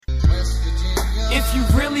If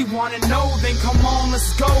you really wanna know, then come on,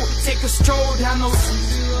 let's go. Take a stroll down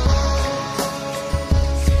those.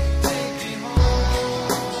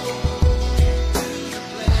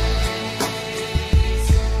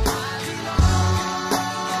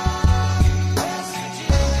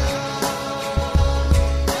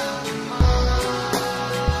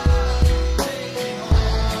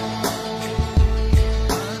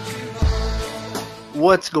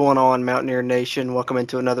 What's going on, Mountaineer Nation? Welcome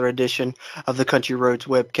into another edition of the Country Roads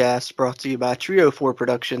webcast, brought to you by Trio 4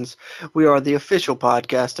 Productions. We are the official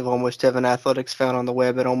podcast of Almost Heaven Athletics, found on the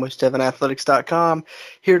web at almostheavenathletics.com.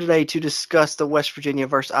 Here today to discuss the West Virginia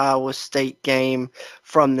versus Iowa State game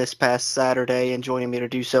from this past Saturday, and joining me to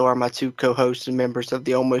do so are my two co-hosts and members of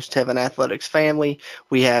the Almost Heaven Athletics family.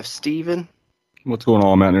 We have Steven. What's going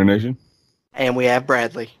on, Mountaineer Nation? And we have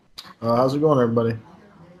Bradley. How's it going, everybody?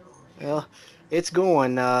 Well, it's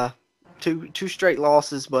going two straight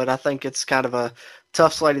losses, but I think it's kind of a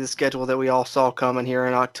tough slate of the schedule that we all saw coming here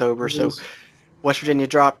in October. So West Virginia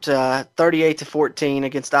dropped 38-14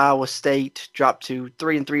 against Iowa State, dropped to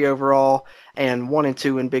 3-3 overall, and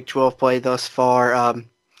 1-2 in Big 12 play thus far.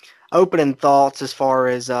 Opening thoughts as far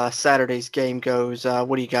as Saturday's game goes.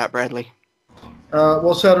 What do you got, Bradley?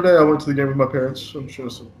 Well, Saturday I went to the game with my parents. I'm sure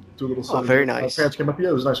to do a little. Oh, very nice. My parents came up. Yeah,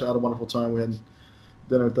 it was nice. I had a wonderful time. We had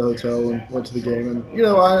dinner at the hotel and went to the game, and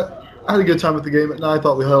I had a good time at the game. And I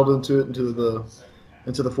thought we held into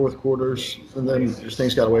the fourth quarters, and then just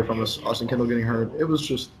things got away from us. Austin Kendall getting hurt. It was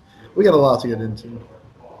just we got a lot to get into.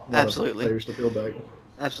 Absolutely. Players to feel back.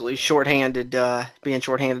 Absolutely. Shorthanded, being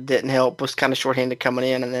shorthanded didn't help. Was kind of shorthanded coming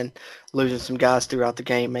in, and then losing some guys throughout the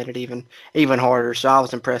game made it even harder. So I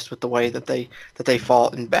was impressed with the way that they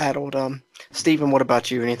fought and battled. Stephen, what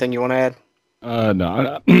about you? Anything you want to add?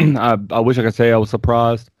 No, I wish I could say I was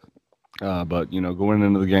surprised, but going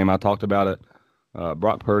into the game, I talked about it.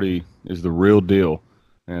 Brock Purdy is the real deal,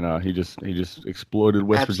 and he just exploited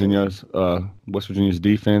West Virginia's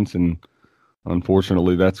defense, and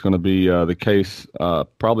unfortunately, that's going to be the case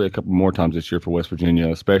probably a couple more times this year for West Virginia,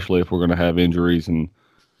 especially if we're going to have injuries and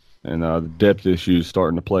the depth issues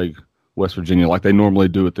starting to plague West Virginia like they normally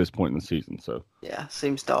do at this point in the season. So yeah,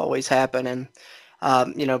 seems to always happen, and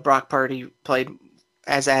Brock Purdy played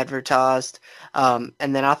as advertised. And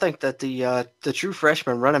then I think that the true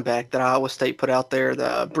freshman running back that Iowa State put out there,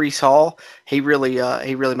 the Breece Hall, he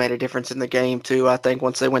really made a difference in the game too. I think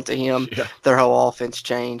once they went to him, their whole offense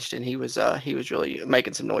changed, and he was really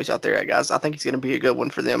making some noise out there, guys. I think he's going to be a good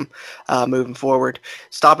one for them moving forward.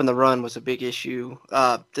 Stopping the run was a big issue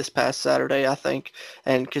this past Saturday, I think,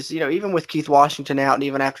 and because even with Keith Washington out, and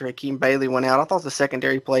even after Hakeem Bailey went out, I thought the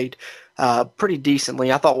secondary played pretty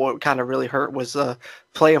decently. I thought what kind of really hurt was the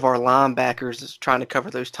play of our linebackers trying to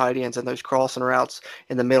cover those tight ends and those crossing routes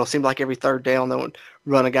in the middle. Seemed like every third down they would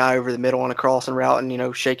run a guy over the middle on a crossing route,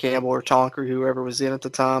 and Shea Campbell or Tonker, whoever was in at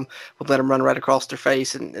the time, would let him run right across their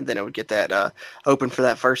face, and then it would get that open for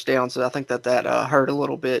that first down. So I think that hurt a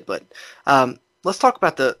little bit. But let's talk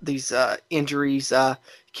about these injuries.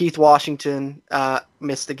 Keith Washington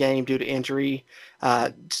missed the game due to injury.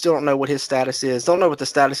 Still don't know what his status is. Don't know what the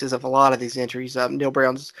status is of a lot of these injuries. Neil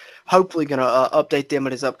Brown's hopefully going to update them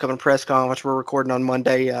at his upcoming press conference. We're recording on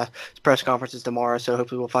Monday. His press conference is tomorrow, so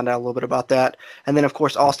hopefully we'll find out a little bit about that. And then, of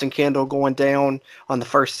course, Austin Kendall going down on the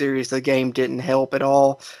first series of the game didn't help at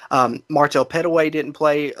all. Martell Pettaway didn't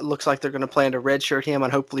play. It looks like they're going to plan to redshirt him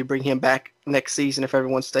and hopefully bring him back next season if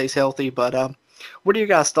everyone stays healthy. But what are your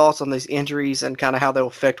guys' thoughts on these injuries and kind of how they'll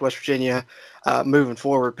affect West Virginia moving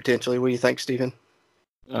forward potentially? What do you think, Stephen?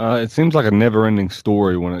 It seems like a never-ending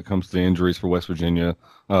story when it comes to injuries for West Virginia.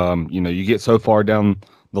 You get so far down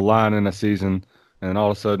the line in a season, and then all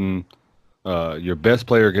of a sudden your best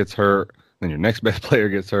player gets hurt, then your next best player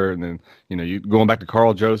gets hurt, and then you going back to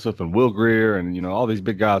Carl Joseph and Will Greer and all these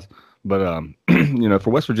big guys. But for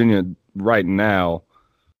West Virginia right now,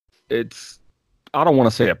 it's I don't want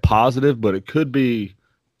to say a positive, but it could be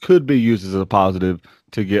used as a positive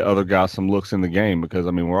to get other guys some looks in the game because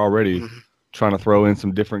we're already trying to throw in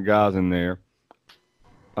some different guys in there.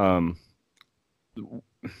 Look,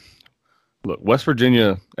 West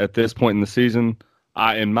Virginia at this point in the season,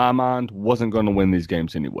 in my mind, wasn't going to win these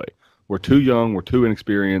games anyway. We're too young. We're too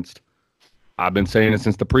inexperienced. I've been saying it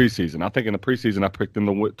since the preseason. I think in the preseason I picked them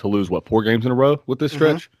to lose, 4 games in a row with this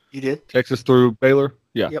stretch? You did. Texas through Baylor?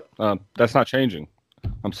 Yeah. Yep. That's not changing.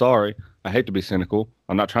 I'm sorry. I hate to be cynical.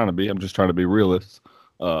 I'm not trying to be. I'm just trying to be realist.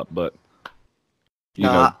 But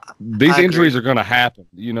these injuries are going to happen.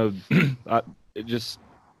 They're just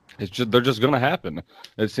going to happen.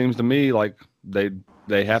 It seems to me like they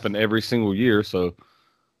happen every single year. So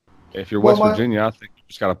if you're West Virginia, I think you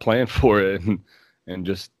just got to plan for it and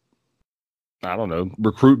just I don't know,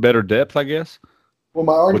 recruit better depth, I guess. Well,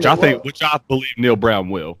 my argument, Which I believe Neil Brown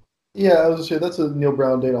will. yeah, I was gonna say that's a Neil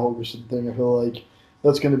Brown, Dana Holgorsen thing. I feel like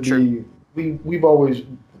that's going to True. be. We've always,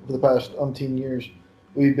 for the past umpteen years,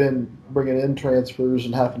 we've been bringing in transfers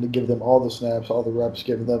and having to give them all the snaps, all the reps,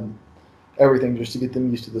 giving them everything just to get them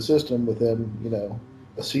used to the system within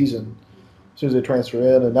a season. As soon as they transfer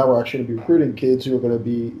in, and now we're actually going to be recruiting kids who are going to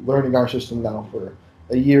be learning our system now for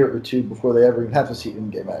a year or two before they ever even have to see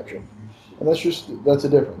in-game action. And that's a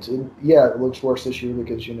difference. And yeah, it looks worse this year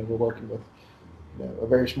because we're working with a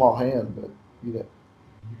very small hand, but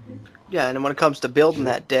Yeah, and when it comes to building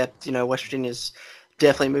that depth, West Virginia's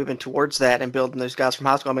definitely moving towards that and building those guys from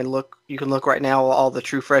high school. I mean, you can look right now, all the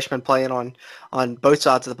true freshmen playing on both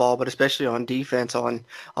sides of the ball, but especially on defense on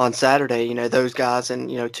Saturday. Those guys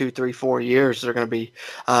in 2, 3, 4 years are going to be,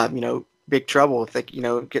 big trouble if they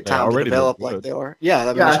get time to develop like they are. Yeah,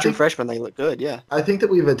 I mean, as true freshmen, they look good. Yeah, I think that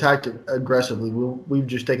we've attacked it aggressively. We've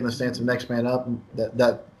just taken the stance of next man up, and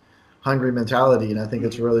that hungry mentality, and I think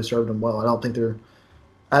it's really served them well.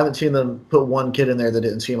 I haven't seen them put one kid in there that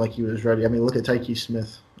didn't seem like he was ready. I mean, look at Tyke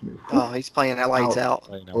Smith. He's playing that lights out.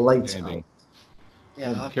 Lights out.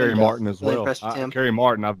 Yeah, Kerry Martin as really well. Kerry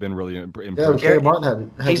Martin, I've been really impressed. Yeah, Kerry Martin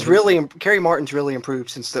Kerry Martin's really improved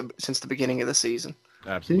since the beginning of the season.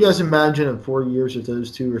 Absolutely. Can you guys imagine in 4 years if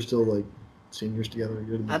those two are still like seniors together?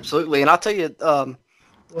 Absolutely, and I'll tell you, that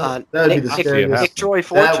would be the scariest. Nick Troy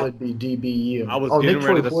Fortune. That would be DBU. I was getting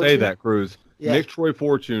ready to say that, Cruz. Yeah. Nick Troy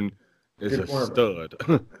Fortune is a stud.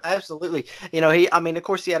 Absolutely. Of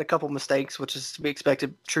course, he had a couple mistakes, which is to be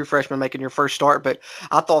expected. True freshman making your first start, but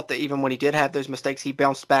I thought that even when he did have those mistakes, he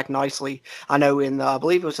bounced back nicely. I know I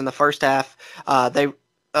believe it was in the first half,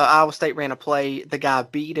 Iowa State ran a play. The guy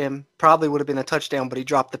beat him. Probably would have been a touchdown, but he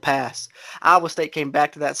dropped the pass. Iowa State came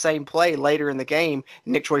back to that same play later in the game.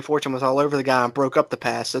 Nick Troy Fortune was all over the guy and broke up the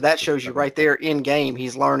pass. So that shows you right there in game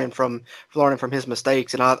he's learning from his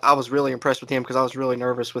mistakes. And I was really impressed with him because I was really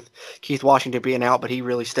nervous with Keith Washington being out, but he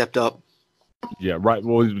really stepped up. Yeah, right.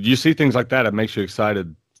 Well, you see things like that, it makes you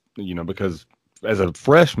excited, because as a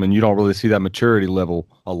freshman, you don't really see that maturity level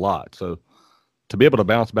a lot. So to be able to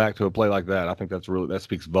bounce back to a play like that, I think that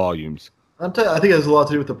speaks volumes. I think it has a lot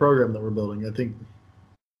to do with the program that we're building. I think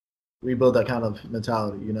we build that kind of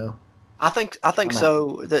mentality, I think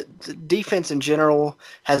so. The defense in general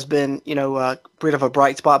has been, a bit of a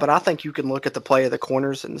bright spot, but I think you can look at the play of the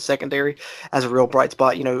corners in the secondary as a real bright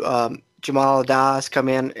spot. Jamal Adai come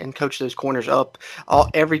in and coach those corners up.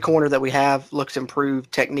 Every corner that we have looks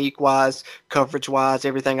improved technique-wise, coverage-wise,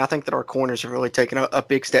 everything. I think that our corners have really taken a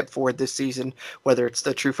big step forward this season, whether it's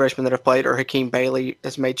the true freshmen that have played or Hakeem Bailey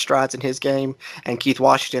has made strides in his game. And Keith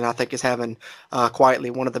Washington, I think, is having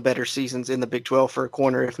quietly one of the better seasons in the Big 12 for a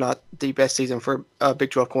corner, if not the best season for a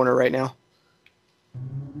Big 12 corner right now.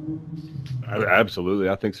 Absolutely.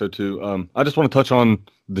 I think so, too. I just want to touch on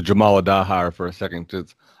the Jamal Adai hire for a second.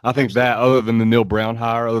 I think that, other than the Neil Brown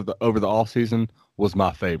hire over the offseason, was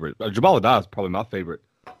my favorite. Jamal Adai is probably my favorite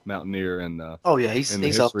Mountaineer. And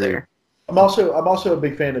he's up there. I'm also a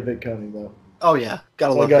big fan of Vic Koenning, though. Oh yeah,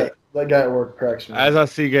 gotta love Vic. That guy at work cracks me.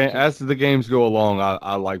 As the games go along,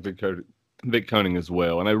 I like Vic Koenning as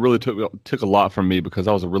well, and it really took a lot from me because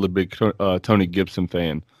I was a really big Tony Gibson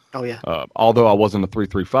fan. Oh yeah. Although I wasn't a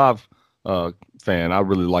 3-3-5 fan, I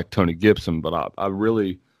really like Tony Gibson, but I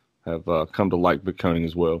really have come to like Vic Koenning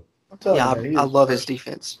as well. Yeah, I love his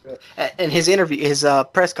defense. And his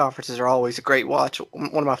press conferences are always a great watch.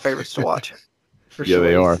 One of my favorites to watch. For sure.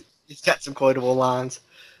 They are. He's got some quotable lines.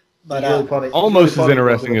 But really funny. Almost as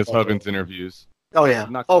interesting as Huggins' interviews. Oh yeah,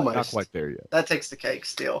 almost. Not quite there yet. That takes the cake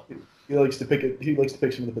still. He likes to pick it. He likes to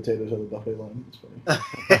pick some of the potatoes out of the buffet line.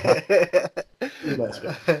 It's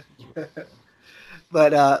funny.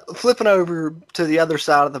 But flipping over to the other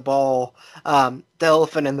side of the ball, the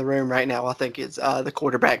elephant in the room right now, I think, is the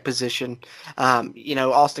quarterback position.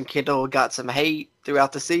 Austin Kendall got some hate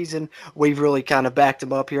throughout the season. We've really kind of backed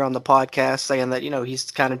him up here on the podcast, saying that,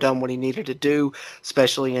 he's kind of done what he needed to do,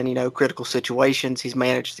 especially in, critical situations. He's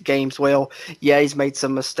managed the games well. Yeah, he's made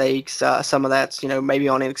some mistakes. Some of that's, maybe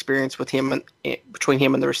on inexperience with him and between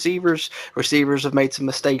him and the receivers. Receivers have made some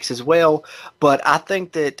mistakes as well. But I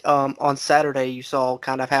think that on Saturday you saw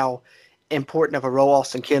kind of how important of a role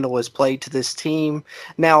Austin Kendall has played to this team.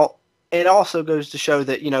 Now, it also goes to show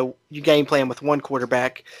that, you game plan with one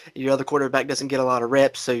quarterback, your other quarterback doesn't get a lot of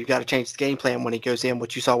reps, so you've got to change the game plan when he goes in,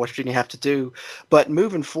 which you saw West Virginia have to do. But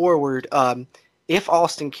moving forward, if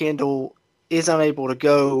Austin Kendall is unable to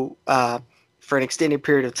go, for an extended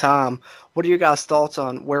period of time. What are your guys' thoughts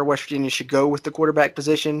on where West Virginia should go with the quarterback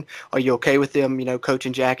position? Are you okay with them,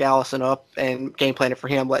 coaching Jack Allison up and game planning for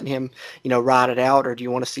him, letting him, ride it out, or do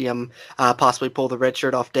you want to see him possibly pull the red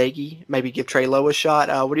shirt off Daggy, maybe give Trey Lowe a shot?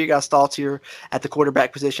 What are your guys' thoughts here at the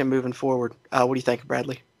quarterback position moving forward? What do you think,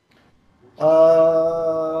 Bradley?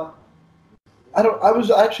 I was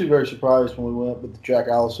actually very surprised when we went with Jack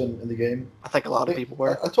Allison in the game. I think a lot of people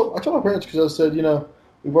were. I told my parents because I said,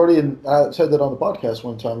 we've already. I said that on the podcast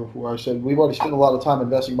one time before. I said we've already spent a lot of time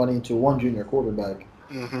investing money into one junior quarterback.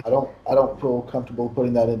 Mm-hmm. I don't feel comfortable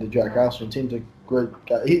putting that into Jack Allison. He seems a great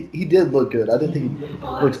guy. He did look good. I didn't think he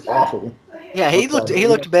looked awful. Yeah, he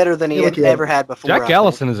looked better than he had ever had before. Jack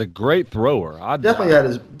Allison is a great thrower. Definitely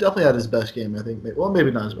had his best game. I think. Well,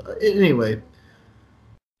 maybe not his best. Anyway,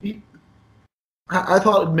 I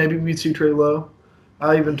thought maybe we'd see Trey Lowe.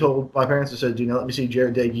 I even told my parents, I said, let me see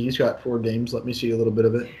Jared Dagey. He's got 4 games. Let me see a little bit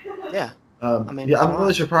of it. Yeah. I'm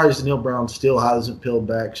really surprised Neil Brown still hasn't peeled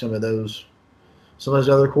back some of those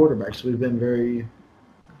other quarterbacks. We've been very.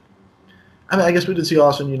 I guess we did see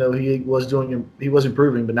Austin. He was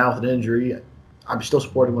improving, but now with an injury, I'm still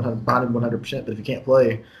supporting behind him 100%. But if he can't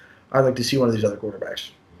play, I'd like to see one of these other quarterbacks.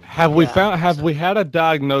 Have we had a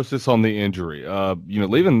diagnosis on the injury?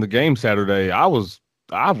 Leaving the game Saturday, I was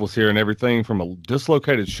hearing everything from a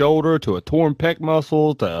dislocated shoulder to a torn pec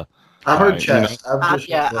muscle to. I heard chest. I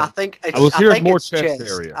think it's, I was hearing think more it's chest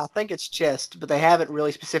area. I think it's chest, but they haven't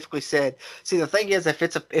really specifically said. See, the thing is, if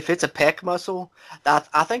it's a pec muscle,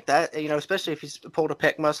 I think that especially if he's pulled a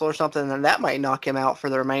pec muscle or something, then that might knock him out for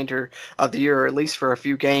the remainder of the year, or at least for a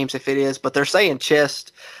few games if it is. But they're saying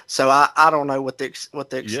chest, so I don't know what the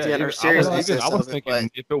extent or seriousness is. I was thinking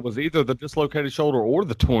if it was either the dislocated shoulder or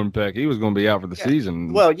the torn pec, he was going to be out for the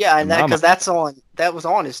season. Well, yeah, and because that was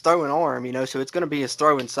on his throwing arm, so it's going to be his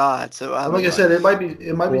throwing side. So like I said, it might be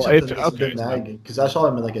something that's been nagging because I saw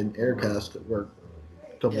him in like an air cast at work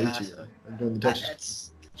a couple weeks ago during the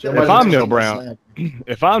Texas. If I'm Neil Brown,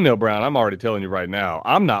 I'm already telling you right now,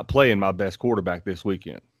 I'm not playing my best quarterback this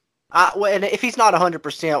weekend. And if he's not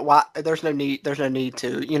 100%, why? There's no need to.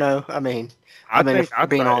 If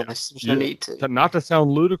being honest, there's no need to. Not to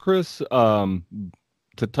sound ludicrous, to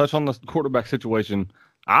touch on the quarterback situation,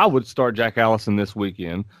 I would start Jack Allison this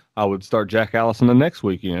weekend. I would start Jack Allison the next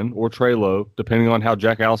weekend, or Trey Lowe, depending on how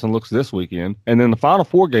Jack Allison looks this weekend. And then the final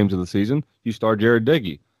 4 games of the season, you start Jared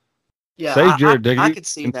Dagey. Yeah, save Jared Dagey I could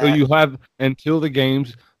see that. until the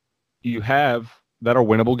games you have that are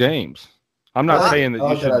winnable games. I'm not saying that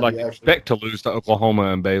you should expect to lose to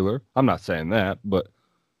Oklahoma and Baylor. I'm not saying that, but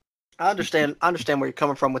I understand where you're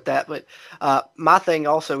coming from with that. But my thing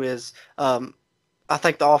also is, I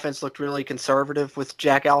think the offense looked really conservative with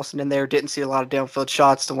Jack Allison in there. Didn't see a lot of downfield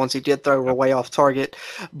shots. The ones he did throw were way off target.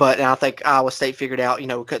 But I think Iowa State figured out, we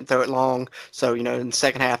couldn't throw it long. So, in the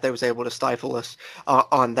second half, they was able to stifle us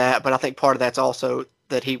on that. But I think part of that's also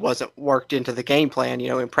that he wasn't worked into the game plan,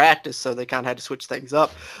 in practice. So they kind of had to switch things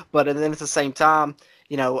up. But then at the same time,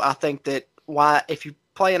 I think that if you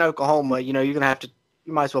play in Oklahoma, you're going to have to,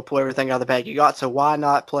 you might as well pull everything out of the bag you got. So why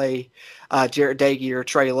not play Jared Dagey or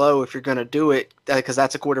Trey Lowe if you're going to do it? Because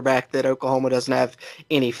that's a quarterback that Oklahoma doesn't have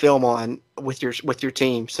any film on with your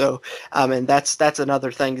team. So, and that's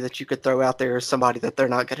another thing that you could throw out there as somebody that they're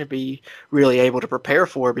not going to be really able to prepare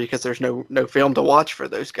for because there's no film to watch for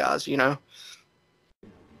those guys.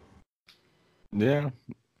 Yeah.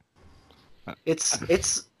 It's a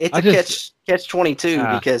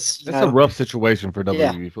catch-22 because it's a rough situation for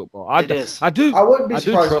WVU football. It is. I wouldn't be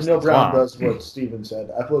surprised if Neil Brown does what Steven said.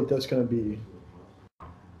 I feel like that's going to be.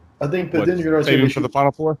 I think that then you're going to see for the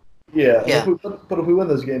Final Four. Yeah. But if we win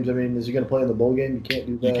those games, is he going to play in the bowl game? You can't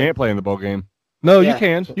do that. You can't play in the bowl game. No, you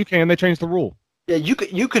can. You can. They changed the rule. Yeah,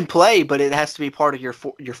 you can play, but it has to be part of your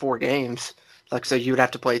 4 games. Like so, you would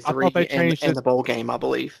have to play 3 in the bowl game, I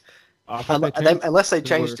believe. Unless they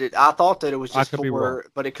changed it. I thought that it was just 4,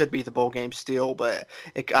 but it could be the bowl game still. But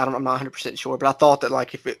I'm not 100% sure. But I thought that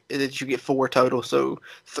that you get 4 total, so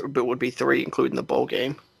it would be 3 including the bowl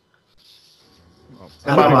game.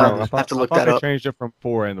 I have to look that up. They changed it from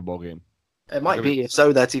 4 in the bowl game. It might be. If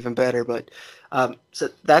so, that's even better. But so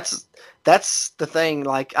that's the thing.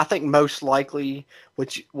 Like I think most likely,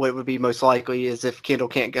 what would be most likely is if Kendall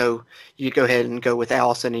can't go, you go ahead and go with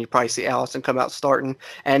Allison, and you probably see Allison come out starting.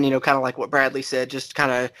 And kind of like what Bradley said, just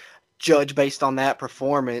kind of judge based on that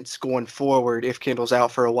performance going forward. If Kendall's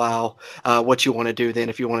out for a while, what you want to do then?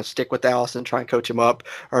 If you want to stick with Allison, try and coach him up,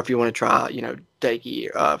 or if you want to try,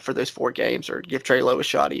 Dagey for those 4 games, or give Trey Lowe a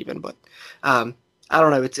shot even. But I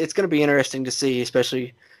don't know. It's going to be interesting to see,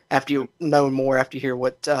 especially after you know more, after you hear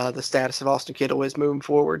what the status of Austin Kendall is moving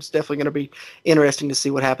forward. It's definitely going to be interesting to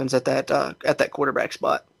see what happens at that quarterback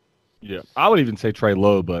spot. Yeah, I would even say Trey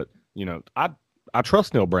Lowe, but I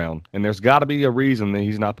trust Neil Brown, and there's got to be a reason that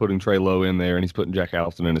he's not putting Trey Lowe in there and he's putting Jack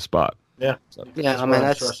Allison in his spot. Yeah, so, yeah. I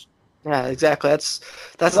mean, yeah, exactly. That's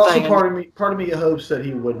the also thing. Part of me hopes that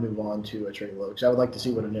he would move on to a Trey Lowe, because I would like to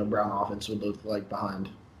see what a Neil Brown offense would look like behind.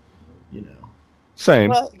 Same.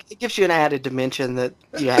 Well, it gives you an added dimension that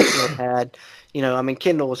you haven't really had. I mean,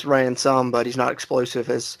 Kendall was running some, but he's not explosive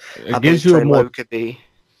as it gives you Trey a Lowe could be.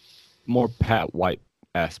 More Pat White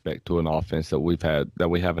aspect to an offense that we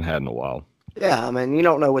haven't had in a while. Yeah, I mean, you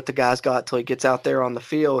don't know what the guy's got till he gets out there on the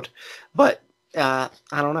field, but I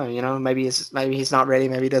don't know. Maybe he's not ready.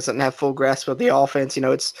 Maybe he doesn't have full grasp of the offense.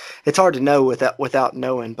 It's hard to know without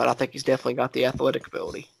knowing, but I think he's definitely got the athletic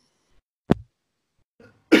ability.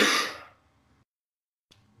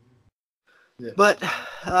 Yeah. But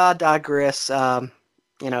I digress.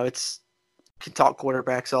 It's can talk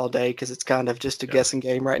quarterbacks all day because it's kind of just a guessing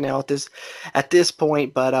game right now at this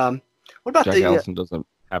point. But what about Jack Allison doesn't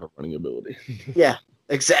have a running ability. Yeah,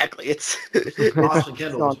 exactly. It's Austin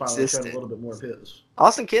Kendall was finally showing a little bit more of his.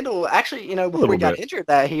 Austin Kendall, actually, before he got injured,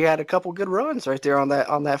 that he had a couple good runs right there on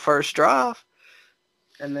that first drive,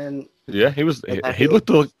 and then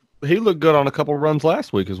he looked good on a couple runs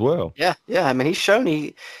last week as well. Yeah. I mean, he's shown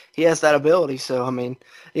he has that ability. So I mean,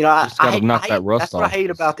 that's what I hate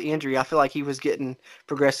about the injury. I feel like he was getting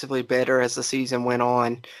progressively better as the season went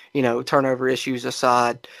on. Turnover issues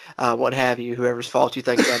aside, what have you, whoever's fault you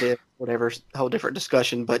think that is, whatever, whole different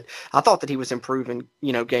discussion. But I thought that he was improving,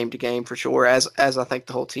 game to game for sure, as I think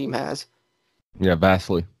the whole team has. Yeah,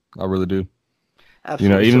 vastly. I really do.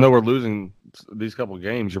 Absolutely. Even though we're losing these couple of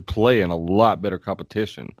games, you're playing a lot better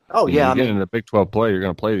competition. Oh yeah, you get in a Big 12 play, you're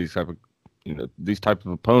going to play these type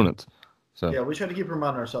of opponents. So yeah, we try to keep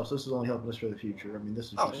reminding ourselves this is only helping us for the future. I mean, this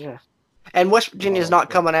is. Oh yeah, and West Virginia's not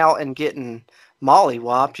coming out and getting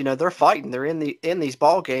mollywopped. They're fighting. They're in these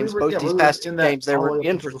ball games. These past two games, they were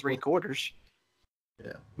in for 3 quarters.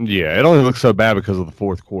 Yeah, it only looks so bad because of the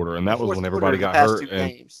fourth quarter, and that was when everybody got hurt,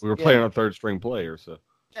 and we were playing our third string player. So.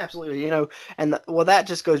 Absolutely, and that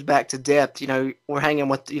just goes back to depth. We're hanging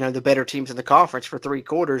with the better teams in the conference for 3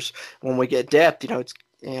 quarters. When we get depth, it's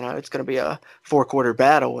going to be a 4-quarter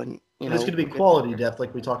battle, and it's going to be quality depth,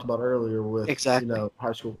 like we talked about earlier with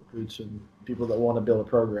high school recruits and people that want to build a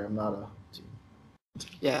program, not a team.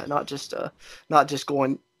 Yeah, not just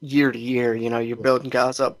going year to year. You're building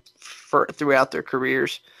guys up throughout their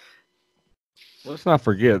careers. Let's not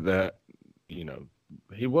forget that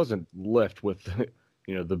he wasn't left with.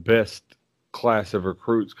 The best class of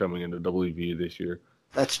recruits coming into WVU this year.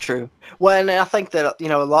 That's true. Well, and I think that,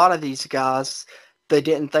 a lot of these guys, they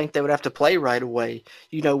didn't think they would have to play right away.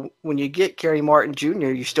 When you get Kerry Martin Jr.,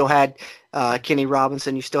 you still had Kenny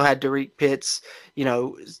Robinson, you still had Derek Pitts.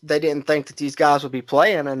 They didn't think that these guys would be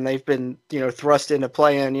playing, and they've been, thrust into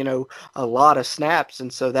playing, a lot of snaps.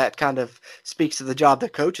 And so that kind of speaks to the job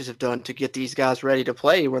that coaches have done to get these guys ready to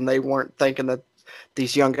play when they weren't thinking that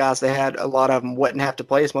these young guys, they had a lot of them wouldn't have to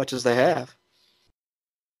play as much as they have.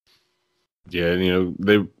 Yeah,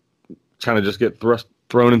 they kind of just get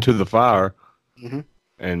thrown into the fire,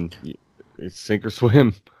 and it's sink or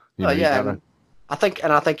swim. I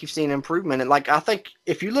think you've seen improvement, and I think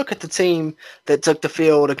if you look at the team that took the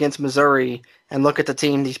field against Missouri and look at the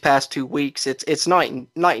team these past 2 weeks, it's night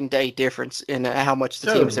and day difference in how much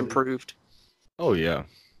the team's improved. Oh yeah.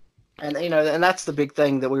 And and that's the big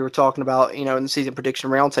thing that we were talking about, in the season prediction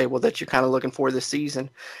roundtable that you're kind of looking for this season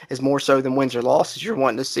is more so than wins or losses. You're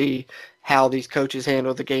wanting to see how these coaches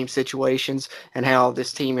handle the game situations and how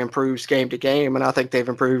this team improves game to game. And I think they've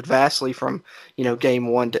improved vastly from, game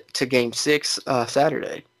 1 to game 6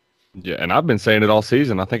 Saturday. Yeah, and I've been saying it all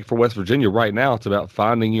season. I think for West Virginia right now, it's about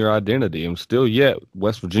finding your identity. And still yet,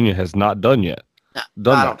 West Virginia has not done yet. I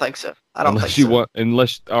don't think so.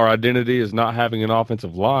 Unless our identity is not having an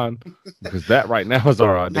offensive line, because that right now is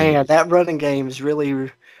our identity. Man, that running game is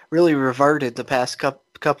really, really reverted the past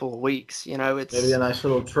couple of weeks. It's maybe a nice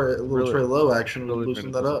little Trey Lowe action to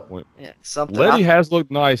loosen that up. Yeah, something. Letty has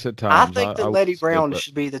looked nice at times. I think that Letty Brown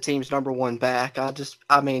should be the team's #1 back.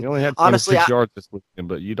 He only had honestly 6 yards this weekend,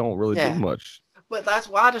 but you don't really do much. But that's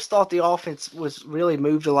why I just thought the offense was really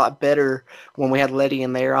moved a lot better when we had Letty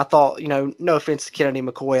in there. I thought, no offense to Kennedy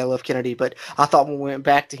McCoy, I love Kennedy, but I thought when we went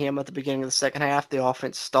back to him at the beginning of the second half, the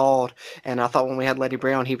offense stalled. And I thought when we had Letty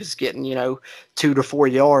Brown, he was getting, 2 to 4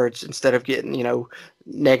 yards instead of getting,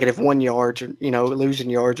 -1 yards or, losing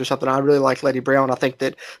yards or something. I really like Letty Brown. I think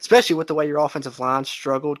that, especially with the way your offensive line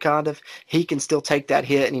struggled kind of, he can still take that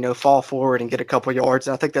hit and, fall forward and get a couple yards.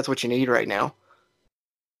 And I think that's what you need right now.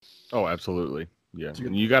 Oh, absolutely. Yeah. It's a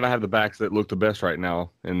good- And you got to have the backs that look the best right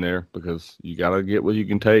now in there because you got to get what you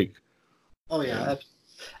can take. Oh yeah,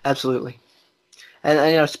 absolutely.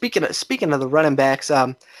 And you know, speaking of the running backs,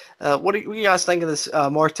 what do you guys think of this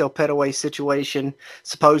Martel Petaway situation?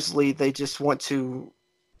 Supposedly, they just want to.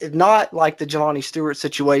 Not like the Giovanni Stewart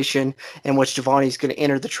situation in which Giovanni's going to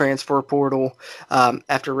enter the transfer portal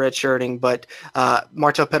after redshirting, but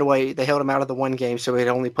Martel Petaway, they held him out of the one game, so he had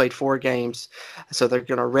only played 4 games. So they're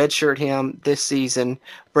going to redshirt him this season,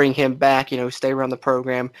 bring him back, you know, stay around the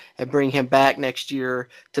program, and bring him back next year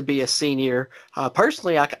to be a senior.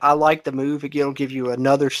 Personally, I like the move. It'll give you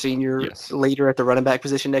another senior leader at the running back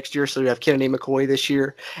position next year. So you have Kennedy McCoy this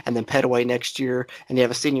year, and then Petaway next year, and you have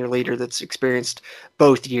a senior leader that's experienced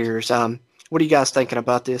both years. What are you guys thinking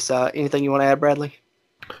about this? Anything you want to add, Bradley?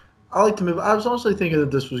 I like the move. I was honestly thinking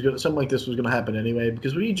that something like this was going to happen anyway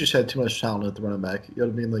because we just had too much talent at the running back. You know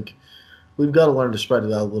what I mean? Like, we've got to learn to spread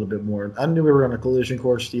it out a little bit more. I knew we were on a collision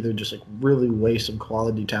course to either just like really waste some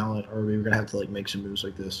quality talent or we were going to have to like make some moves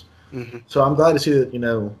like this. Mm-hmm. So I'm glad to see that, you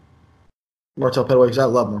know, Martel Petaway, because I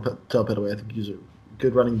love Martel Petaway. I think he's a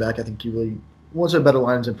good running back. I think he really, once there are better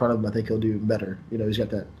lines in front of him, I think he'll do better. You know, he's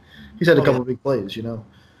had a couple of big plays, you know.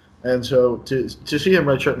 And so to see him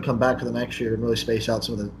redshirt and come back for the next year and really space out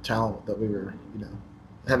some of the talent that we were, you know,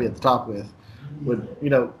 heavy at the top with would,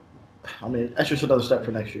 you know, I mean, that's just another step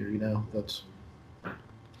for next year, you know. Yeah,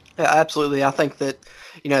 absolutely. I think that,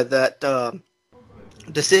 you know, that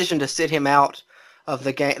decision to sit him out of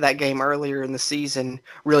that game earlier in the season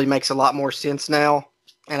really makes a lot more sense now.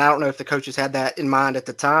 And I don't know if the coaches had that in mind at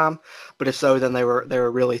the time, but if so, then they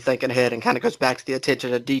were really thinking ahead, and kind of goes back to the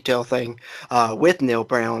attention to detail thing with Neil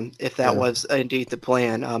Brown, if that was indeed the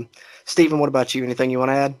plan. Stephen, what about you? Anything you want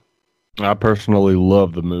to add? I personally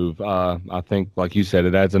love the move. I think, like you said,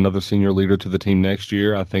 it adds another senior leader to the team next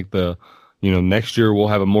year. I think next year we'll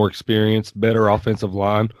have a more experienced, better offensive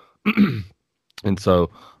line, and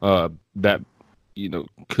so that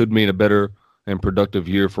could mean a better and productive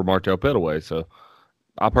year for Martel Petaway. So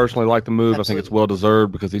I personally like the move. Absolutely. I think it's well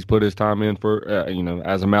deserved because he's put his time in for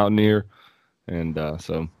as a Mountaineer, and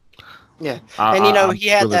so yeah. He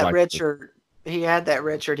had really that red shirt. He had that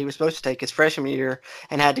red shirt he was supposed to take his freshman year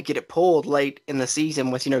and had to get it pulled late in the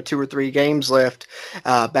season with 2 or 3 games left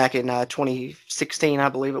back in 2016, I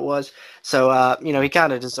believe it was. So he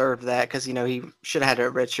kind of deserved that because he should have had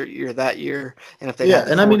a red shirt year that year. And if they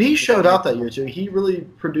he showed out that year too. He really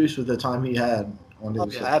produced with the time he had on the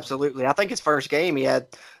other side. Absolutely. I think his first game he had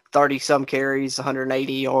 30-some carries,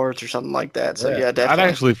 180 yards or something like that. So, definitely. I'd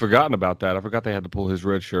actually forgotten about that. I forgot they had to pull his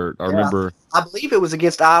red shirt. I remember. I believe it was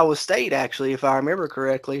against Iowa State, actually, if I remember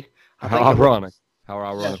correctly. How ironic. How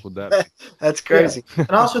ironic would that be? That's crazy. Yeah.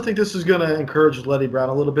 And I also think this is going to encourage Letty Brown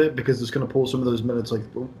a little bit because it's going to pull some of those minutes. Like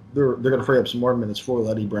they're going to free up some more minutes for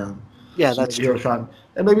Letty Brown. Yeah, that's true.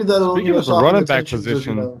 And maybe that'll Speaking of the running back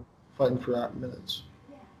position, fighting for minutes.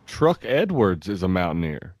 Truck Edwards is a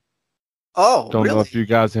Mountaineer. Oh, don't really? know if you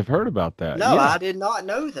guys have heard about that. No, I did not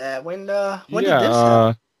know that. When did this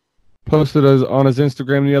happen? Posted on his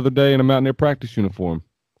Instagram the other day in a Mountaineer practice uniform.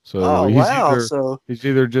 So he's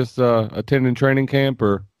either just attending training camp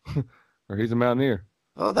or he's a Mountaineer.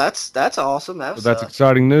 Oh, that's awesome. That's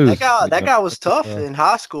exciting news. That guy was tough in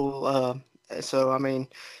high school. So I mean,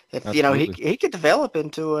 if he could develop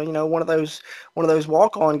into one of those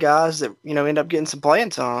walk-on guys that end up getting some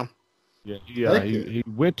playing time. Yeah, he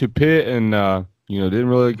went to Pitt and didn't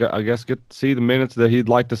really get to see the minutes that he'd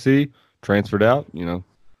like to see. Transferred out.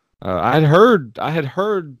 I had heard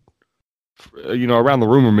around the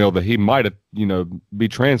rumor mill that he might have be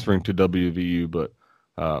transferring to WVU, but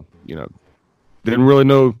didn't really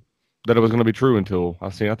know that it was going to be true until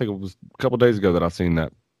I think it was a couple of days ago that I seen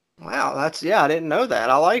that. Wow, I didn't know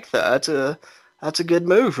that. I like that. That's a good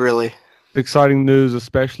move, really. Exciting news,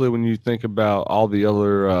 especially when you think about all the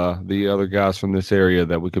other guys from this area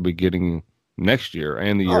that we could be getting next year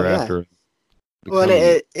and the year after. Well,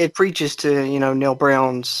 it preaches to Neil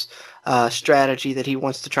Brown's strategy that he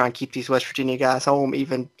wants to try and keep these West Virginia guys home,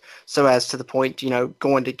 even so as to the point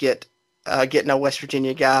going to getting a West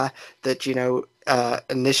Virginia guy that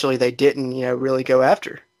initially they didn't really go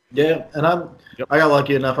after. Yeah, and I got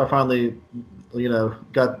lucky enough. I finally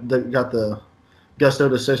got the gusto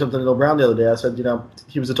to say something to Neil Brown the other day. I said,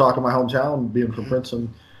 he was the talk of my hometown, being from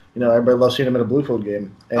Princeton. Everybody loves seeing him at a Bluefield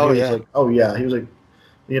game. And he was like, oh, yeah. He was like,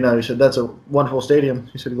 he said, that's a wonderful stadium.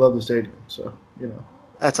 He said he loved the stadium. So,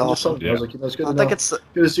 That's awesome. I was like, it's good it's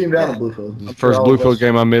good to see him down at Bluefield. The first Bluefield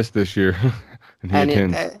game I missed this year.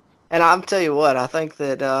 and I'm tell you what, I think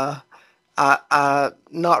that I'm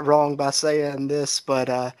not wrong by saying this,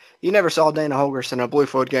 but you never saw Dana Holgorsen in a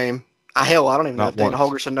Bluefield game. Hell, I don't even know Not if Dana once.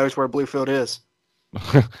 Holgerson knows where Bluefield is.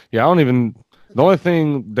 Yeah, I don't even. The only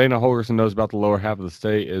thing Dana Holgerson knows about the lower half of the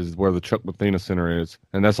state is where the Chuck Mathena Center is,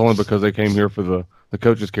 and that's only because they came here for the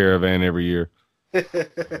coaches caravan every year,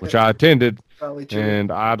 which I attended, Probably true. and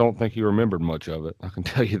I don't think he remembered much of it. I can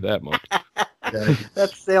tell you that much. Yeah,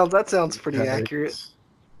 That sounds pretty accurate.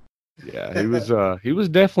 Yeah, he was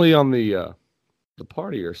definitely on the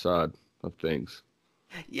partier side of things.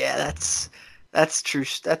 Yeah, that's true.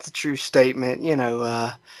 That's a true statement.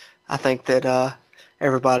 I think that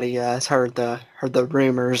everybody has heard the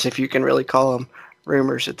rumors, if you can really call them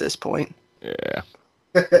rumors at this point. Yeah,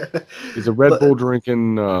 he's a Red Bull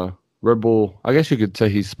drinking Red Bull. I guess you could say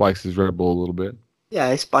he spikes his Red Bull a little bit. Yeah,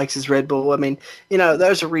 he spikes his Red Bull. I mean,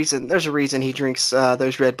 there's a reason. There's a reason he drinks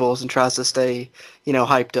those Red Bulls and tries to stay,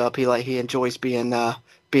 hyped up. He enjoys being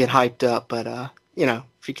hyped up. But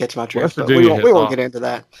if you catch my drift, but we won't get into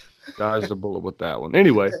that. Dodged a bullet with that one.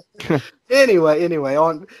 Anyway. Anyway,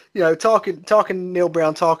 on talking Neil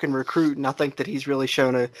Brown, talking recruiting, I think that he's really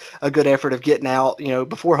shown a good effort of getting out,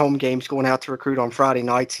 before home games, going out to recruit on Friday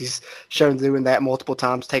nights. He's shown doing that multiple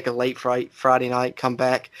times, take a late Friday night, come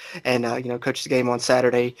back and coach the game on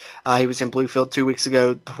Saturday. He was in Bluefield 2 weeks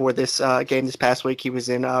ago. Before this game this past week, he was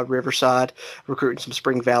in Riverside recruiting some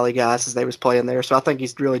Spring Valley guys as they was playing there. So I think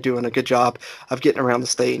he's really doing a good job of getting around the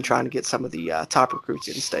state and trying to get some of the top recruits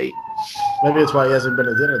in the state. Maybe that's why he hasn't been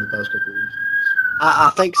at dinner the past couple of weeks.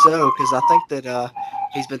 I think so, because I think that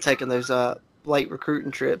he's been taking those late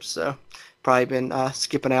recruiting trips, so probably been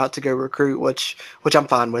skipping out to go recruit, which I'm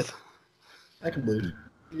fine with. I can believe it.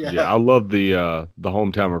 Yeah, I love the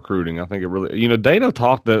hometown recruiting. I think it really, Dana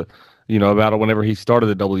talked about it whenever he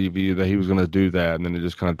started at WVU that he was going to do that, and then it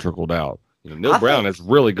just kind of trickled out. Neil Brown has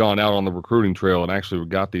really gone out on the recruiting trail and actually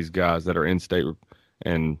got these guys that are in state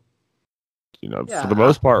and. For the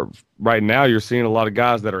most part, right now you're seeing a lot of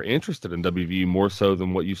guys that are interested in WVU more so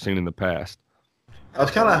than what you've seen in the past. I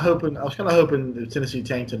was kind of hoping if Tennessee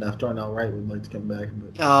tanked enough, Darnell Wright would like to come back.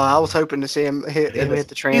 But I was hoping to see him hit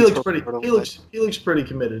the transfer. He looks pretty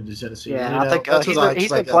committed to Tennessee. Yeah, I think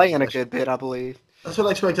he's been playing a good bit, I believe. That's what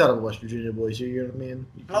I expect out of the West Virginia boys. You know what I mean?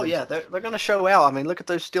 Oh yeah, they're going to show out. I mean, look at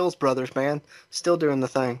those Stills brothers, man, still doing the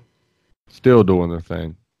thing. Still doing their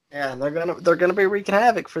thing. Yeah, they're gonna be wreaking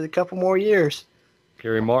havoc for a couple more years.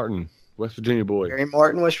 Kerry Martin, West Virginia boy. Kerry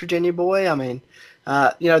Martin, West Virginia boy. I mean,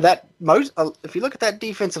 that most. If you look at that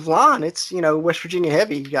defensive line, it's West Virginia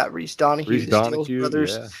heavy. You got Reese Donahue, the Stills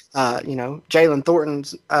brothers. Yeah. Jalen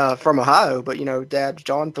Thornton's from Ohio, but Dad's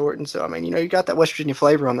John Thornton. So I mean, you got that West Virginia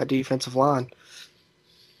flavor on that defensive line.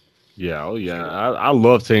 Yeah, I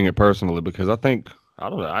love seeing it personally because I think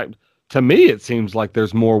to me it seems like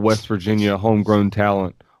there's more West Virginia homegrown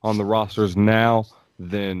talent on the rosters now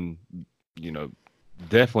than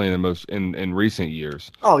definitely in recent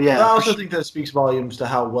years. Oh yeah, but I also think that speaks volumes to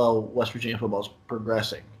how well West Virginia football is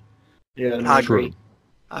progressing. Yeah, I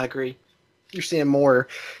agree. You're seeing more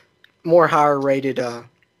higher rated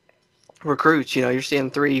recruits. You're seeing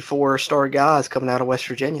 3-4 star guys coming out of West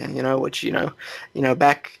Virginia. Which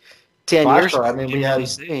back 10 years ago, I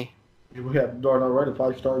mean, we had Darnell Wright, a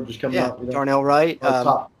 5-star, just coming out. Darnell Wright,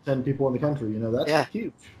 top 10 people in the country. That's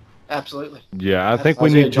huge. Absolutely. Yeah, I think we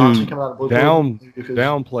need to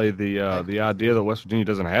downplay the idea that West Virginia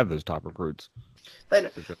doesn't have those top recruits.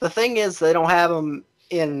 The thing is, they don't have them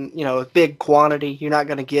in a big quantity. You're not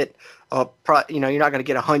going to get you're not going to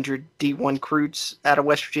get 100 D1 recruits out of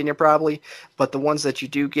West Virginia probably, but the ones that you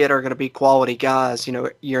do get are going to be quality guys.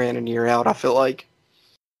 Year in and year out. I feel like.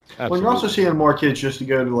 Absolutely. Well, you're also seeing more kids just to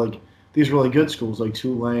go to these really good schools like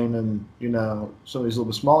Tulane and some of these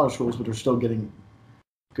little bit smaller schools, but they're still getting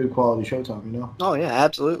good quality showtime, Oh yeah,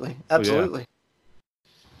 absolutely. Yeah.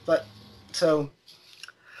 But so,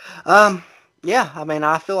 yeah, I mean,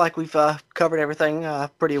 I feel like we've covered everything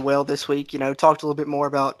pretty well this week. Talked a little bit more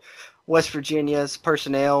about West Virginia's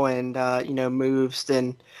personnel and moves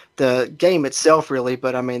than the game itself, really.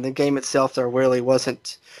 But I mean, the game itself, there really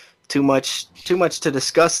wasn't too much to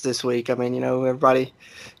discuss this week. I mean, everybody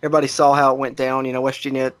saw how it went down. West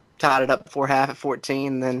Virginia tied it up before half at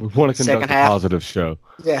 14, and then we want to conduct a positive show.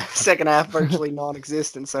 Yeah, second half virtually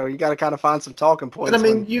non-existent. So you got to kind of find some talking points. And I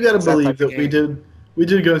mean, you got to believe that we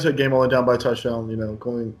did go into a game only down by a touchdown.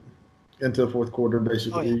 Going into the fourth quarter,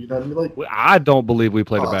 basically. Oh, yeah. I don't believe we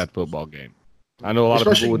played a bad football game. I know a lot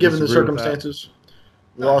of people would given the disagree with circumstances.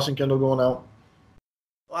 Austin Kendall going out.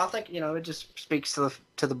 Well, I think it just speaks to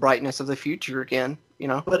the brightness of the future again.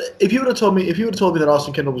 But if you would have told me that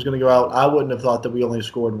Austin Kendall was going to go out, I wouldn't have thought that we only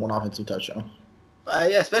scored one offensive touchdown.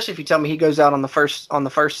 Yeah, especially if you tell me he goes out on the first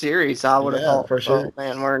series, I would have thought, oh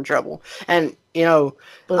man, we're in trouble. And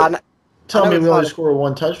but Tell me it's we only not- score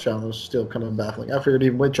one touchdown was still kind of baffling. I figured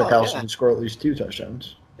even with Chuck Allison, yeah. we'd score at least 2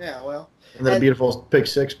 touchdowns. Yeah, well. And then a And- beautiful pick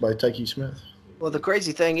 6 by Tyke Smith. Well, the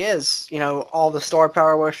crazy thing is, all the star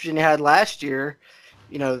power West Virginia had last year,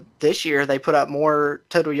 this year they put up more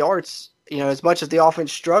total yards. As much as the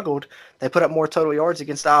offense struggled, they put up more total yards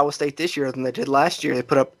against Iowa State this year than they did last year. They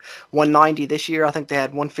put up 190 this year. I think they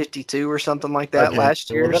had 152 or something like that last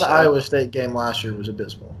year. Well, that so- Iowa State game last year was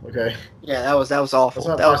abysmal. Okay, Yeah, that was awful. let's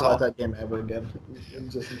not That talk was about awful. that game ever again.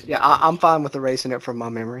 Yeah, I'm fine with erasing it from my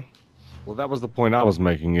memory. Well, that was the point I was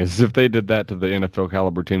making. Is if they did that to the NFL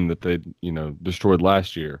caliber team that they destroyed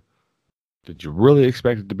last year, did you really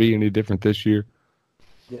expect it to be any different this year?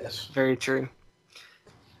 Yes. Very true.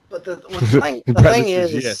 But the thing Brandon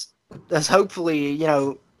is, says yes. that's hopefully,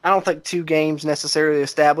 I don't think 2 games necessarily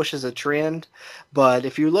establishes a trend. But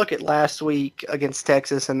if you look at last week against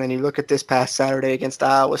Texas and then you look at this past Saturday against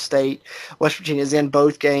Iowa State, West Virginia's in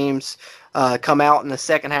both games, come out in the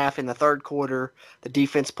second half in the third quarter. The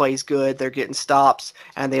defense plays good. They're getting stops.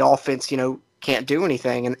 And the offense, can't do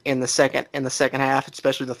anything in the second half,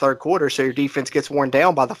 especially the third quarter. So your defense gets worn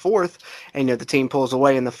down by the fourth, and the team pulls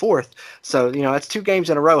away in the fourth. So that's 2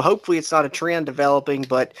 games in a row. Hopefully it's not a trend developing,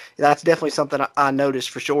 but that's definitely something I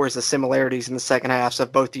noticed for sure is the similarities in the second halves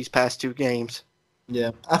of both these past 2 games.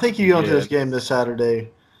 Yeah, I think you go into Yeah. this game this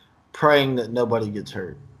Saturday praying that nobody gets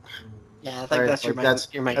hurt. Yeah, I think Right? that's your Like, main that's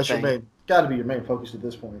thing. your main. Got to be your main focus at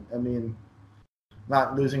this point. I mean,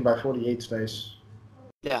 not losing by 48 space.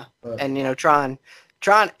 Yeah, But- and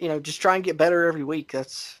just try and get better every week.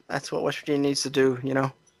 That's what West Virginia needs to do.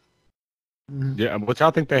 Yeah, which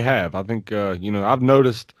I think they have. I think I've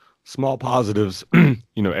noticed small positives,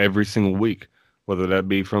 every single week, whether that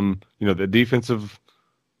be from the defensive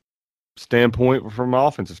standpoint or from an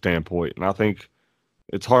offensive standpoint, and I think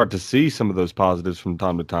it's hard to see some of those positives from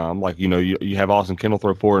time to time. Like you have Austin Kendall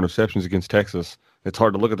throw 4 interceptions against Texas. It's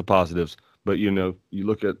hard to look at the positives, but you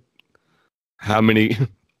look at how many,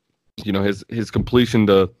 his completion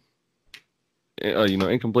to,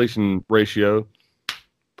 incompletion ratio,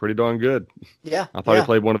 pretty darn good. Yeah, I thought yeah. he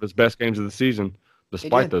played one of his best games of the season,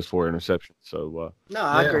 despite did. those 4 interceptions. So, No,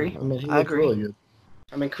 I Yeah, agree. I mean, he I looked agree. really good.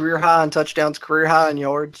 I mean, career high in touchdowns, career high in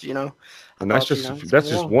yards. and that's thought, just it's that's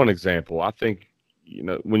just wrong. one example. I think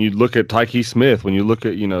when you look at Tyke Smith, when you look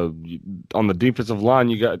at on the defensive line,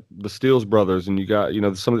 you got the Steele brothers, and you got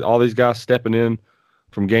all these guys stepping in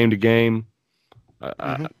from game to game.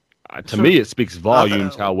 To me, it speaks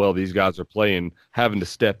volumes how well these guys are playing, having to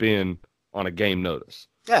step in on a game notice.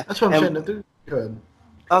 Yeah, That's what I'm and saying. Go ahead.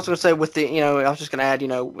 I was going to say with the, I was just going to add,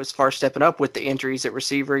 as far as stepping up with the injuries at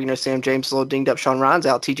receiver, Sam James is a little dinged up, Sean Ryan's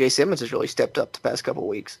out, T.J. Simmons has really stepped up the past couple of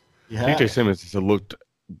weeks. Yeah. TJ Simmons has looked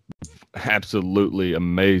absolutely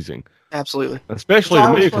amazing, Absolutely. especially So I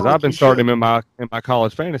to me was because like, I've been you starting him in my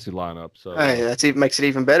college fantasy lineup. So Hey, that's even makes it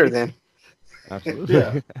even better then. absolutely,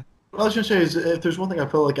 Yeah. What I was going to say is if there's one thing I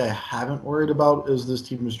feel like I haven't worried about is this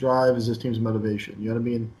team's drive, is this team's motivation. You know what I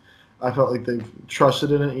mean? I felt like they've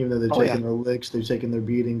trusted in it, even though they've taken their licks, they've taken their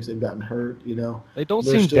beatings, they've gotten hurt, They don't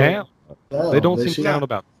They're seem still- down. No, They don't seem seem- down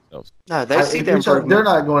about themselves. No, they see their they're improvement.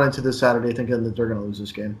 not going into this Saturday thinking that they're going to lose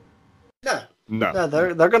this game. No, No,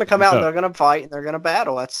 they're going to come out and No. they're going to fight and they're going to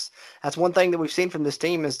battle. That's one thing that we've seen from this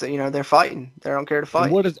team is that they're fighting. They don't care to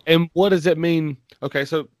fight. And what does it mean? Okay,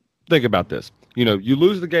 so think about this. You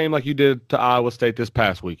lose the game like you did to Iowa State this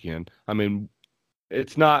past weekend. I mean,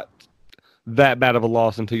 it's not that bad of a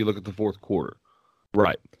loss until you look at the fourth quarter.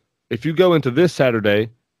 Right. If you go into this Saturday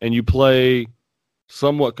and you play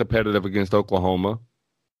somewhat competitive against Oklahoma,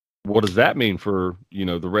 what does that mean for,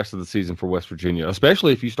 the rest of the season for West Virginia?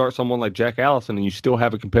 Especially if you start someone like Jack Allison and you still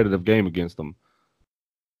have a competitive game against them.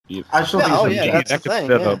 I still think Oh it's yeah, a that that's the could thing.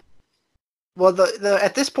 set Yeah. up- Well, the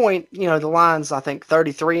at this point, the line's I think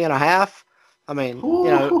 33.5. I mean,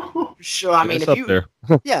 sure. I mean, It's if up you, there.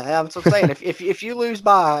 yeah, that's what I'm saying. If you lose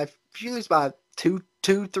by two,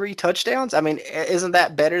 3 touchdowns, I mean, isn't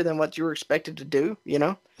that better than what you were expected to do?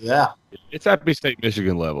 Yeah. It's Appy State,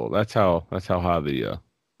 Michigan level. That's how high the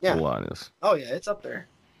Yeah. line is. Oh yeah, it's up there.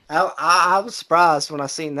 I was surprised when I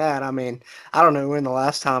seen that. I mean, I don't know when the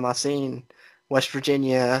last time I seen West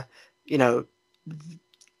Virginia,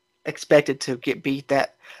 expected to get beat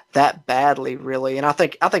that badly, really. And I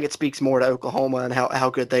think it speaks more to Oklahoma and how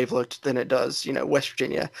good they've looked than it does, West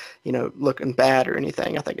Virginia, looking bad or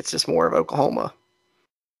anything. I think it's just more of Oklahoma.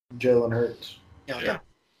 Jalen Hurts. Yeah,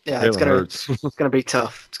 Jalen it's gonna be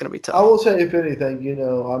tough. It's gonna be tough. I will say, if anything,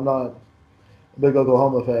 I'm not a big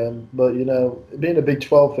Oklahoma fan, but, being a Big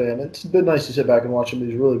 12 fan, it's been nice to sit back and watch some of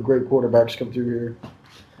these really great quarterbacks come through here.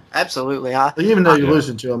 Absolutely. Like, even though you're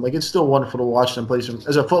losing to them, it's still wonderful to watch them play some.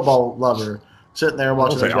 As a football lover, sitting there I'll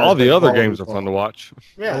watching. say those guys all the play other quality games are ball. fun to watch.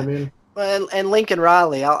 You know what I mean, Well, and Lincoln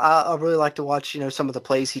Riley, I really like to watch, some of the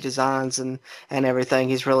plays he designs and everything.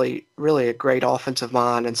 He's really, really a great offensive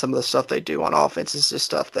mind, and some of the stuff they do on offense is just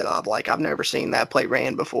stuff that I've never seen that play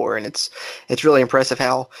ran before, and it's really impressive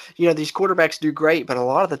how, these quarterbacks do great, but a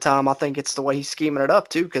lot of the time I think it's the way he's scheming it up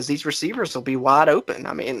too, because these receivers will be wide open.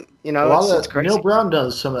 I mean, a lot it's of that. crazy. Neil Brown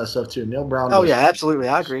does some of that stuff too. Neil Brown. Oh does. yeah, absolutely,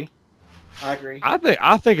 I agree.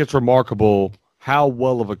 I think it's remarkable how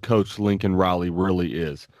well of a coach Lincoln Riley really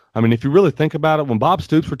is. I mean, if you really think about it, when Bob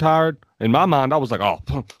Stoops retired, in my mind, I was like, "Oh,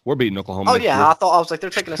 we're beating Oklahoma." Oh next yeah, year. I was like, they're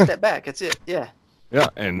taking a step back. That's it. Yeah. Yeah,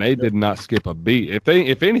 and they did not skip a beat.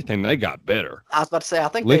 If anything, they got better. I was about to say, I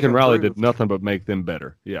think Lincoln they've Riley improved. did nothing but make them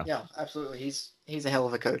better. Yeah. Yeah, absolutely. He's a hell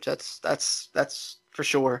of a coach. That's for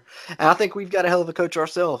sure. And I think we've got a hell of a coach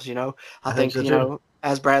ourselves. I think so, too.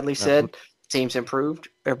 as Bradley said, team's improved.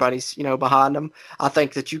 Everybody's behind them. I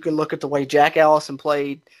think that you can look at the way Jack Allison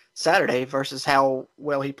played Saturday versus how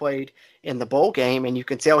well he played in the bowl game, and you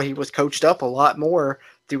can tell he was coached up a lot more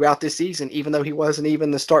throughout this season. Even though he wasn't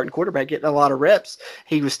even the starting quarterback getting a lot of reps,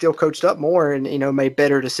 he was still coached up more and made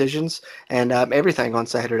better decisions and everything on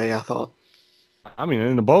Saturday, I thought. I mean,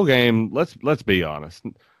 in the bowl game, let's be honest.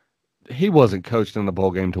 He wasn't coached in the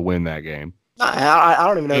bowl game to win that game. I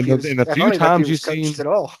don't even know if he was. In the I few don't even know if times he was you've coached seen at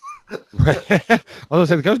all. I was gonna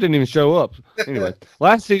say the coach didn't even show up. Anyway,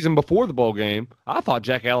 last season before the bowl game, I thought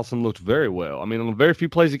Jack Allison looked very well. I mean, on the very few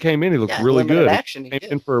plays he came in, he looked really limited good. action, He he came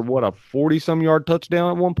did. in for what, a 40-some yard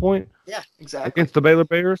touchdown at one point Yeah, exactly. against the Baylor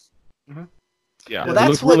Bears. Mhm. Yeah, Well, he that's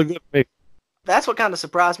looked what- really good to me. That's what kind of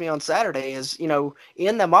surprised me on Saturday is,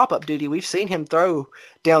 in the mop-up duty, we've seen him throw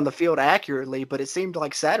down the field accurately, but it seemed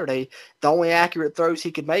like Saturday, the only accurate throws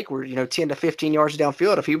he could make were, 10 to 15 yards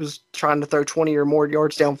downfield. If he was trying to throw 20 or more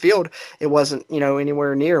yards downfield, it wasn't,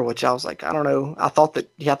 anywhere near, which I was like, I don't know. I thought that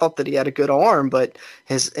he had a good arm, but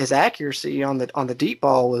his accuracy on the deep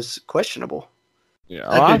ball was questionable. Yeah,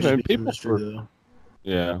 That I could just think be people chemistry,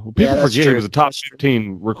 though. people that's forget true. he was a top That's true.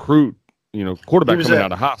 15 recruit, quarterback He was coming a-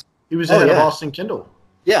 out of high school. He was Oh, ahead of yeah. Austin Kendall.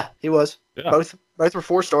 Yeah, he was. Yeah. Both were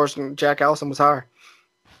 4-stars, and Jack Allison was higher.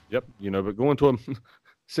 Yep, but going to him,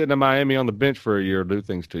 sitting in Miami on the bench for a year will do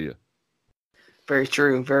things to you. Very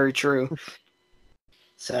true. Very true.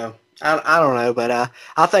 So I don't know, but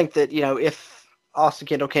I think that if Austin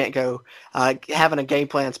Kendall can't go, having a game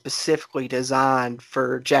plan specifically designed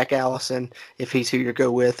for Jack Allison, if he's who you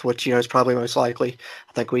go with, which is probably most likely.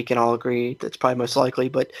 I think we can all agree that's probably most likely.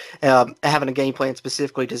 But having a game plan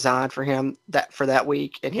specifically designed for him for that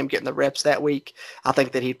week and him getting the reps that week, I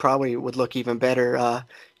think that he probably would look even better.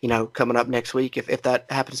 Coming up next week if that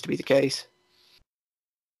happens to be the case.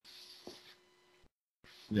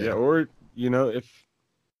 Yeah, or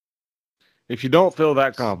if you don't feel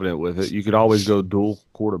that confident with it, you could always go dual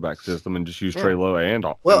quarterback system and just use Trey Lowe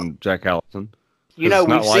and Jack Allison. It's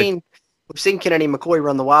not We've seen Kennedy McCoy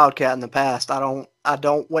run the Wildcat in the past. I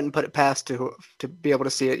wouldn't put it past to be able to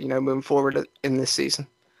see it, moving forward in this season.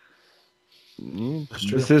 That's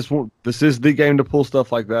true. This is the game to pull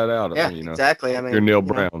stuff like that out. Yeah, exactly. I mean, you're Neil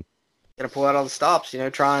Brown. Gotta pull out all the stops,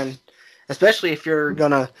 try and, especially if you're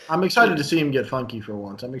gonna. I'm excited to see him get funky for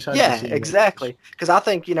once. I'm excited. Yeah, to see him exactly. Because I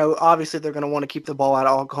think obviously they're going to want to keep the ball out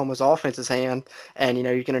of Oklahoma's offense's hand, and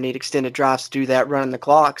you're going to need extended drives to do that, running the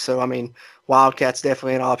clock. So I mean, Wildcat's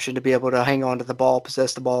definitely an option to be able to hang on to the ball,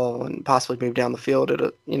 possess the ball, and possibly move down the field at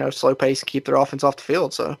a slow pace and keep their offense off the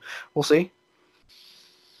field. So we'll see.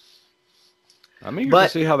 I'm eager to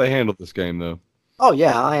see how they handle this game, though. Oh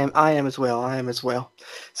yeah, I am as well.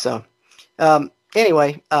 So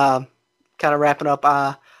anyway, kind of wrapping up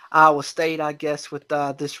Iowa State, I guess, with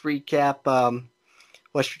this recap.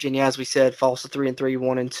 West Virginia, as we said, falls to 3-3,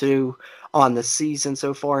 1-2 on the season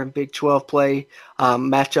so far in Big 12 play.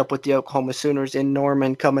 Match up with the Oklahoma Sooners in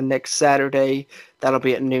Norman coming next Saturday. That'll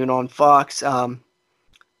be at noon on Fox.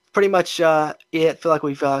 Pretty much it. I feel like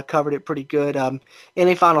we've covered it pretty good.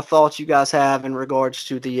 Any final thoughts you guys have in regards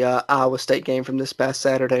to the Iowa State game from this past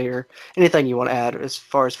Saturday, or anything you want to add as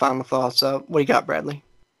far as final thoughts? What do you got, Bradley?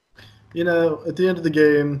 At the end of the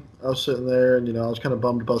game, I was sitting there, and I was kind of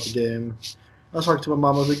bummed about the game. I was talking to my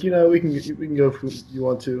mom. I was like, we can go if you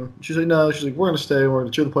want to. She's like, no. She's like, we're gonna stay. We're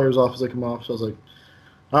gonna cheer the players off as they come off. So I was like,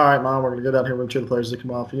 all right, Mom, we're gonna go down here. We're gonna cheer the players as they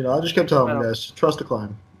come off. I just kept telling them, guys, trust the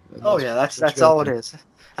climb. That's all it is.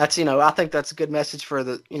 That's I think that's a good message for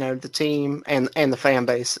the the team and the fan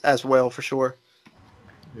base as well, for sure.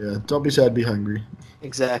 Yeah, don't be sad, be hungry.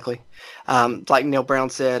 Exactly. Like Neil Brown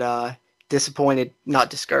said, disappointed, not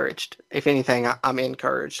discouraged. If anything, I'm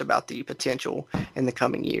encouraged about the potential in the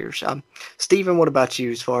coming years. Stephen, what about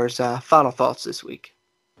you as far as final thoughts this week?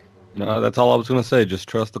 No, that's all I was going to say. Just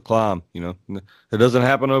trust the climb. It doesn't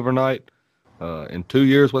happen overnight. In 2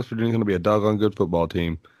 years, West Virginia's going to be a doggone good football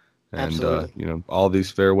team, and all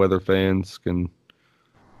these fair weather fans can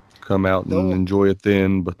come out and enjoy it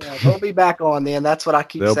then. But yeah, they'll be back on then. That's what I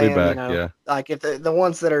keep saying. They'll be back. Yeah. Like if the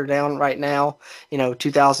ones that are down right now,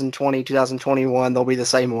 2020, 2021, they'll be the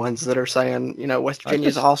same ones that are saying, West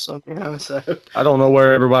Virginia's awesome. So I don't know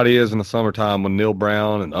where everybody is in the summertime when Neil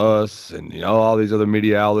Brown and us and all these other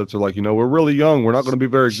media outlets are like, we're really young. We're not going to be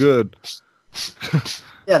very good.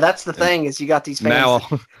 Yeah, that's the thing is you got these fans now,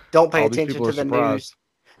 that don't pay attention to the surprised. news.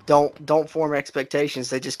 Don't form expectations.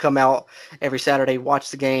 They just come out every Saturday,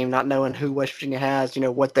 watch the game, not knowing who West Virginia has,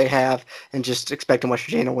 what they have, and just expecting West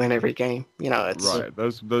Virginia to win every game. It's right.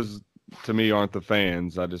 Those to me aren't the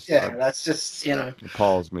fans. That's just it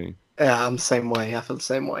appalls me. Yeah, I'm the same way. I feel the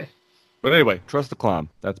same way. But anyway, trust the climb.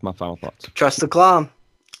 That's my final thoughts. Trust the climb.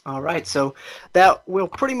 All right, so that will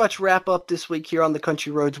pretty much wrap up this week here on the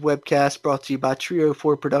Country Roads webcast, brought to you by Trio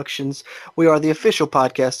 4 Productions. We are the official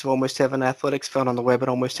podcast of Almost Heaven Athletics, found on the web at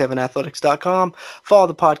almostheavenathletics.com. Follow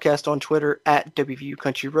the podcast on Twitter at WVU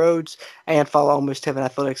Country Roads, and follow Almost Heaven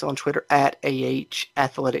Athletics on Twitter at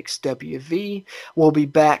AHAthleticsWV. We'll be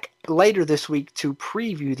back later this week to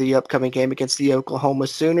preview the upcoming game against the Oklahoma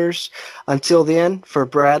Sooners. Until then, for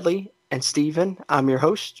Bradley and Steven, I'm your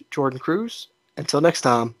host, Jordan Cruz. Until next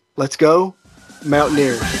time, let's go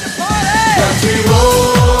Mountaineers.